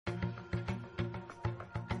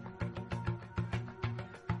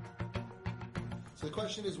So the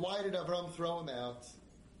question is, why did Avraham throw him out?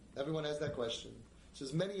 Everyone has that question. So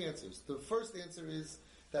there's many answers. The first answer is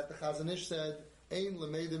that the Chazon Ish said, Ein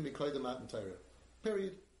lemedim mikoydem matan Torah.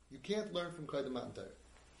 Period. You can't learn from koydem matan Torah.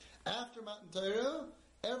 After matan Torah,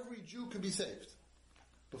 every Jew could be saved.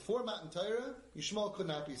 Before matan Torah, Yishmael could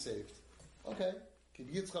not be saved. Okay. He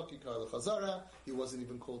wasn't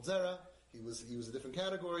even called Zera. He was a different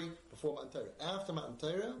category before matan Torah. After matan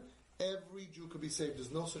Torah, every Jew could be saved.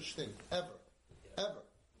 There's no such thing. Ever. Ever.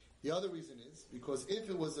 The other reason is, because if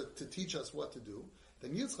it was to teach us what to do,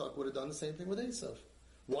 then Yitzchak would have done the same thing with Esav.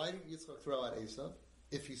 Why didn't Yitzchak throw out Esav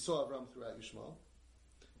if he saw Avraham throw out Yishmael?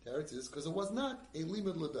 The answer is because it was not a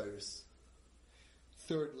limud l'dairis.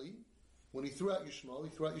 Thirdly, when he threw out Yishmael, he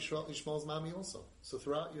threw out Yishmael's mommy also. So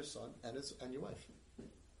throw out your son and your wife.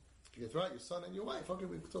 If you can throw out your son and your wife, okay,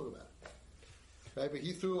 we can talk about it. Right? But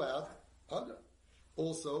he threw out Hagar.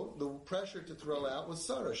 Also, the pressure to throw out was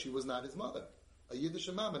Sarah. She was not his mother. A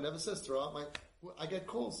Yiddish mama never says, throw out my... I get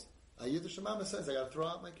calls. A Yiddish mama says, I got to throw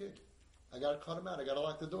out my kid. I got to cut him out. I got to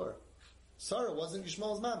lock the door. Sarah wasn't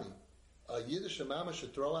Yishmael's mommy. A Yiddish mama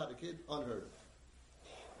should throw out a kid? Unheard of.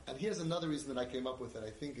 And here's another reason that I came up with that I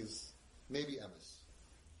think is maybe emes.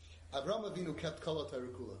 Avraham Avinu kept Kol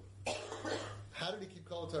HaTorah. How did he keep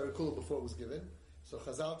Kol HaTorah before it was given? So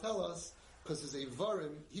Chazal tell us, because his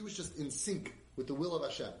Eivarim, he was just in sync with the will of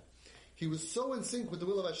Hashem. He was so in sync with the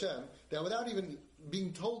will of Hashem that without even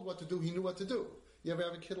being told what to do, he knew what to do. You ever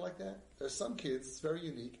have a kid like that? There are some kids, it's very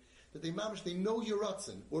unique, that they know your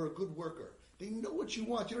ratzon, or a good worker. They know what you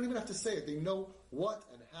want. You don't even have to say it. They know what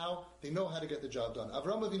and how. They know how to get the job done.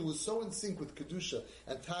 Avraham Avinu was so in sync with Kedusha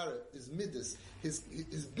and Tara, his midas, his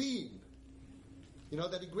being,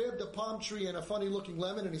 that he grabbed a palm tree and a funny looking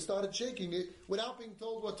lemon and he started shaking it without being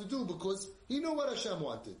told what to do because he knew what Hashem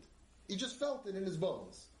wanted. He just felt it in his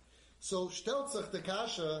bones. So, Shtelzach the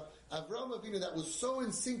Kasha, Avraham Avinu, that was so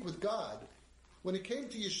in sync with God, when it came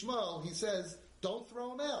to Yishmael, he says, don't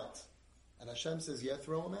throw him out. And Hashem says, yeah,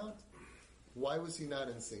 throw him out. Why was he not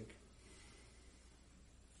in sync?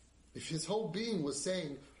 If his whole being was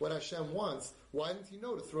saying what Hashem wants, why didn't he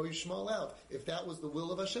know to throw Yishmael out, if that was the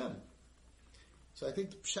will of Hashem? So I think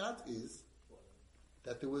the pshat is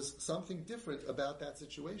that there was something different about that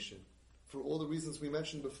situation, for all the reasons we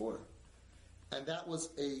mentioned before. And that was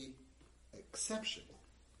a exception.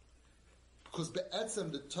 Because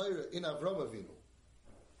be'etzem, the Torah in Avraham Avinu,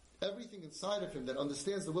 everything inside of him that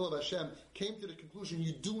understands the will of Hashem came to the conclusion,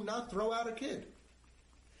 you do not throw out a kid.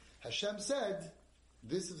 Hashem said,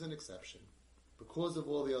 this is an exception. Because of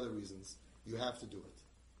all the other reasons, you have to do it.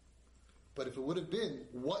 But if it would have been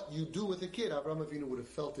what you do with a kid, Avraham Avinu would have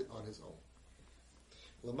felt it on his own.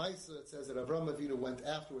 L'maisa, it says that Avraham Avinu went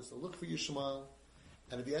afterwards to look for Yishmael,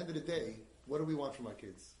 and at the end of the day, what do we want from our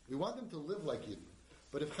kids? We want them to live like Yidden.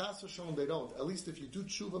 But if chas v'shalom they don't, at least if you do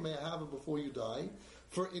tshuva me'ahava before you die,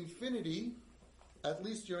 for infinity, at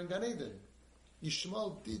least you're in Gan Eden.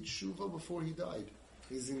 Yishmael did tshuva before he died.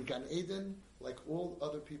 He's in Gan Eden like all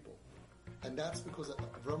other people. And that's because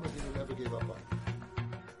Avraham Avinu